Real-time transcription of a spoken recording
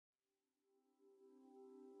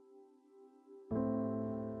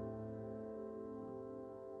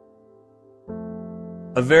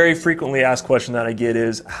A very frequently asked question that I get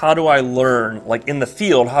is, how do I learn? Like in the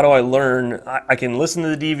field, how do I learn? I can listen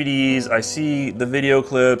to the DVDs, I see the video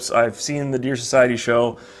clips, I've seen the Deer Society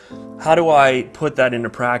show. How do I put that into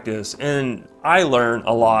practice? And I learn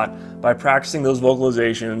a lot by practicing those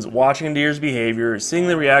vocalizations, watching a deer's behavior, seeing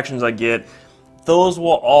the reactions I get. Those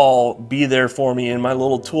will all be there for me in my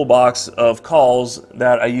little toolbox of calls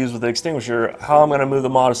that I use with the extinguisher. How I'm going to move the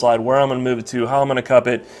monoslide, where I'm going to move it to, how I'm going to cup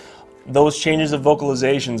it. Those changes of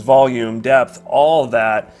vocalizations, volume, depth, all of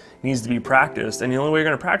that needs to be practiced. And the only way you're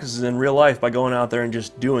going to practice is in real life by going out there and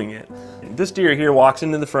just doing it. This deer here walks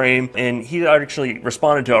into the frame, and he actually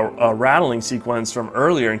responded to a rattling sequence from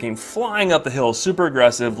earlier and came flying up the hill, super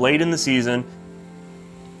aggressive, late in the season.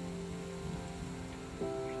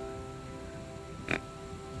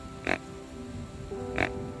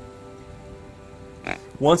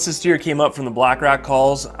 Once this deer came up from the black rack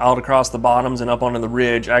calls out across the bottoms and up onto the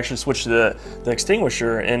ridge, I actually switched to the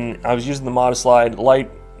extinguisher, and I was using the monoslide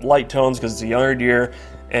light tones because it's a younger deer,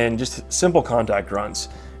 and just simple contact grunts.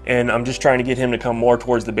 And I'm just trying to get him to come more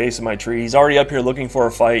towards the base of my tree. He's already up here looking for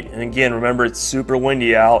a fight, and again, remember, it's super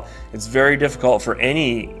windy out. It's very difficult for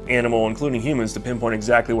any animal, including humans, to pinpoint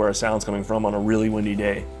exactly where a sound's coming from on a really windy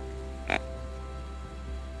day.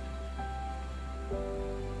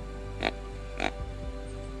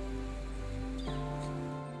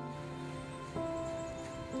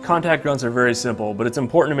 Contact grunts are very simple, but it's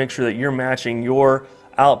important to make sure that you're matching your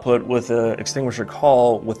output with the extinguisher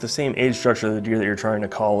call with the same age structure of the deer that you're trying to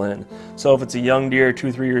call in. So if it's a young deer,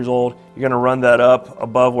 2-3 years old, you're going to run that up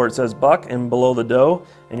above where it says buck and below the doe,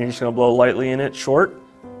 and you're just going to blow lightly in it, short.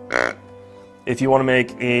 If you want to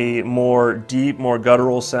make a more deep, more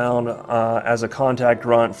guttural sound as a contact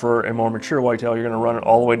grunt for a more mature whitetail, you're going to run it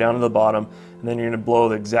all the way down to the bottom, and then you're going to blow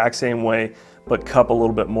the exact same way, but cup a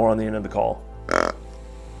little bit more on the end of the call.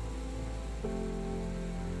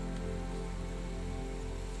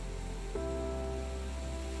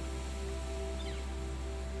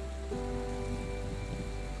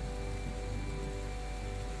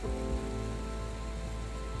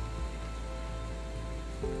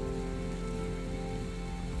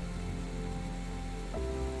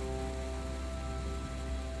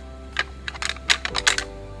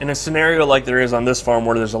 In a scenario like there is on this farm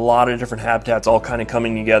where there's a lot of different habitats all kind of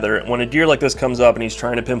coming together, when a deer like this comes up and he's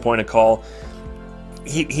trying to pinpoint a call,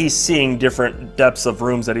 he's seeing different depths of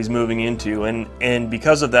rooms that he's moving into, and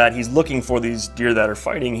because of that, he's looking for these deer that are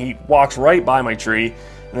fighting. He walks right by my tree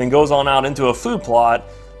and then goes on out into a food plot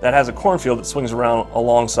that has a cornfield that swings around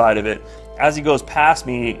alongside of it. As he goes past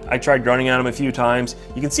me, I tried grunting at him a few times.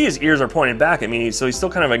 You can see his ears are pointed back at me, so he's still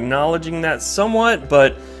kind of acknowledging that somewhat,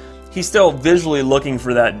 but he's still visually looking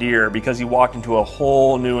for that deer because he walked into a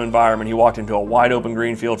whole new environment. He walked into a wide open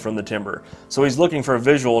green field from the timber. So he's looking for a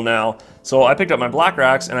visual now. So I picked up my black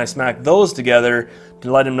racks and I smacked those together to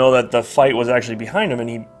let him know that the fight was actually behind him and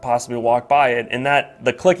he possibly walked by it. And that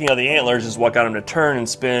the clicking of the antlers is what got him to turn and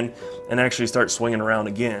spin and actually start swinging around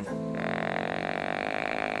again.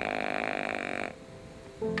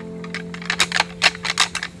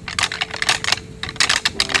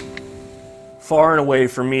 Far and away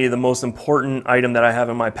for me, the most important item that I have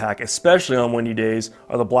in my pack, especially on windy days,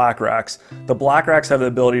 are the black racks. The black racks have the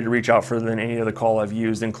ability to reach out further than any other call I've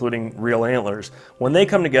used, including real antlers. When they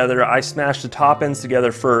come together, I smash the top ends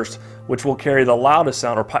together first, which will carry the loudest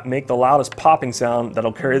sound or make the loudest popping sound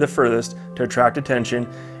that'll carry the furthest to attract attention.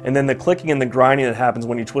 And then the clicking and the grinding that happens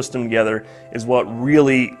when you twist them together is what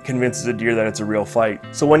really convinces a deer that it's a real fight.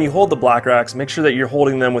 So when you hold the black racks, make sure that you're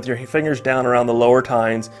holding them with your fingers down around the lower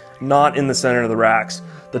tines, not in the center of the racks.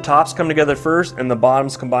 The tops come together first and the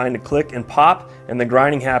bottoms combine to click and pop, and the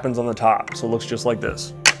grinding happens on the top. So it looks just like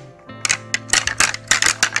this.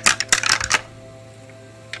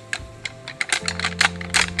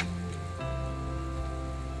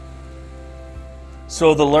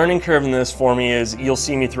 So the learning curve in this for me is you'll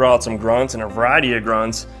see me throw out some grunts and a variety of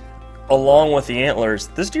grunts along with the antlers.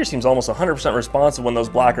 This deer seems almost 100% responsive when those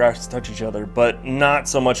black racks touch each other, but not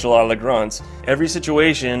so much a lot of the grunts. Every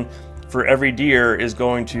situation for every deer is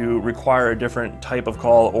going to require a different type of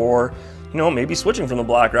call, or maybe switching from the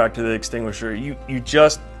black rack to the extinguisher.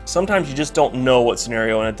 Sometimes you just don't know what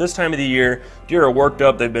scenario, and at this time of the year, deer are worked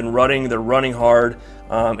up, they've been rutting, they're running hard,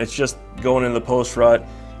 it's just going into the post-rut.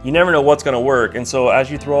 You never know what's going to work, and so as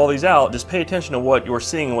you throw all these out, just pay attention to what you're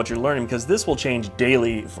seeing and what you're learning, because this will change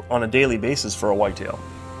daily, on a daily basis for a whitetail.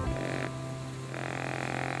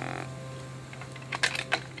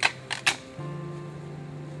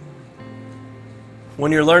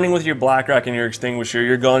 When you're learning with your black rack and your extinguisher,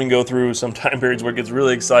 you're going to go through some time periods where it gets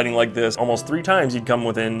really exciting like this. Almost 3 times he'd come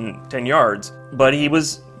within 10 yards, but he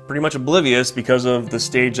was pretty much oblivious because of the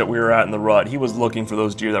stage that we were at in the rut. He was looking for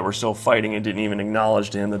those deer that were still fighting and didn't even acknowledge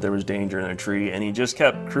to him that there was danger in a tree, and he just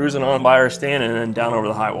kept cruising on by our stand and then down over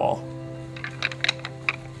the high wall.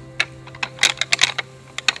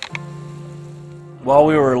 While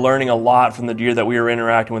we were learning a lot from the deer that we were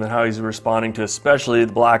interacting with and how he's responding to, especially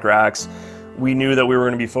the black racks, we knew that we were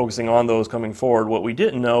going to be focusing on those coming forward. What we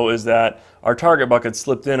didn't know is that our target bucket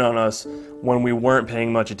slipped in on us when we weren't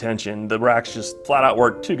paying much attention. The racks just flat out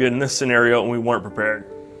worked too good in this scenario and we weren't prepared.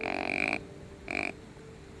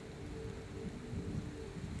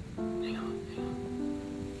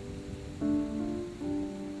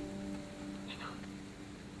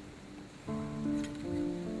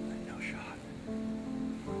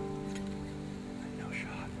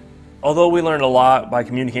 Although we learned a lot by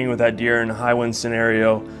communicating with that deer in a high wind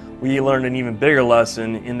scenario, we learned an even bigger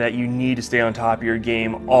lesson in that you need to stay on top of your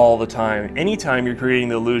game all the time. Anytime you're creating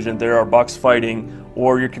the illusion there are bucks fighting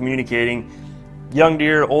or you're communicating, young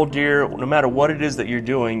deer, old deer, no matter what it is that you're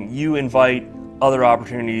doing, you invite other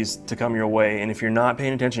opportunities to come your way. And if you're not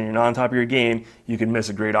paying attention, you're not on top of your game, you can miss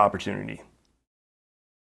a great opportunity.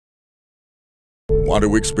 Want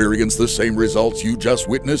to experience the same results you just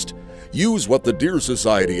witnessed? Use what the Deer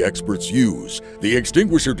Society experts use. The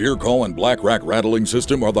Extinguisher Deer Call and Black Rack Rattling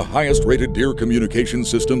System are the highest rated deer communication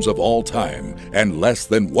systems of all time, and less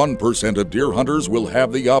than 1% of deer hunters will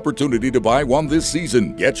have the opportunity to buy one this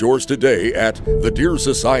season. Get yours today at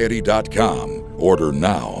thedeersociety.com. Order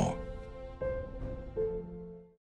now.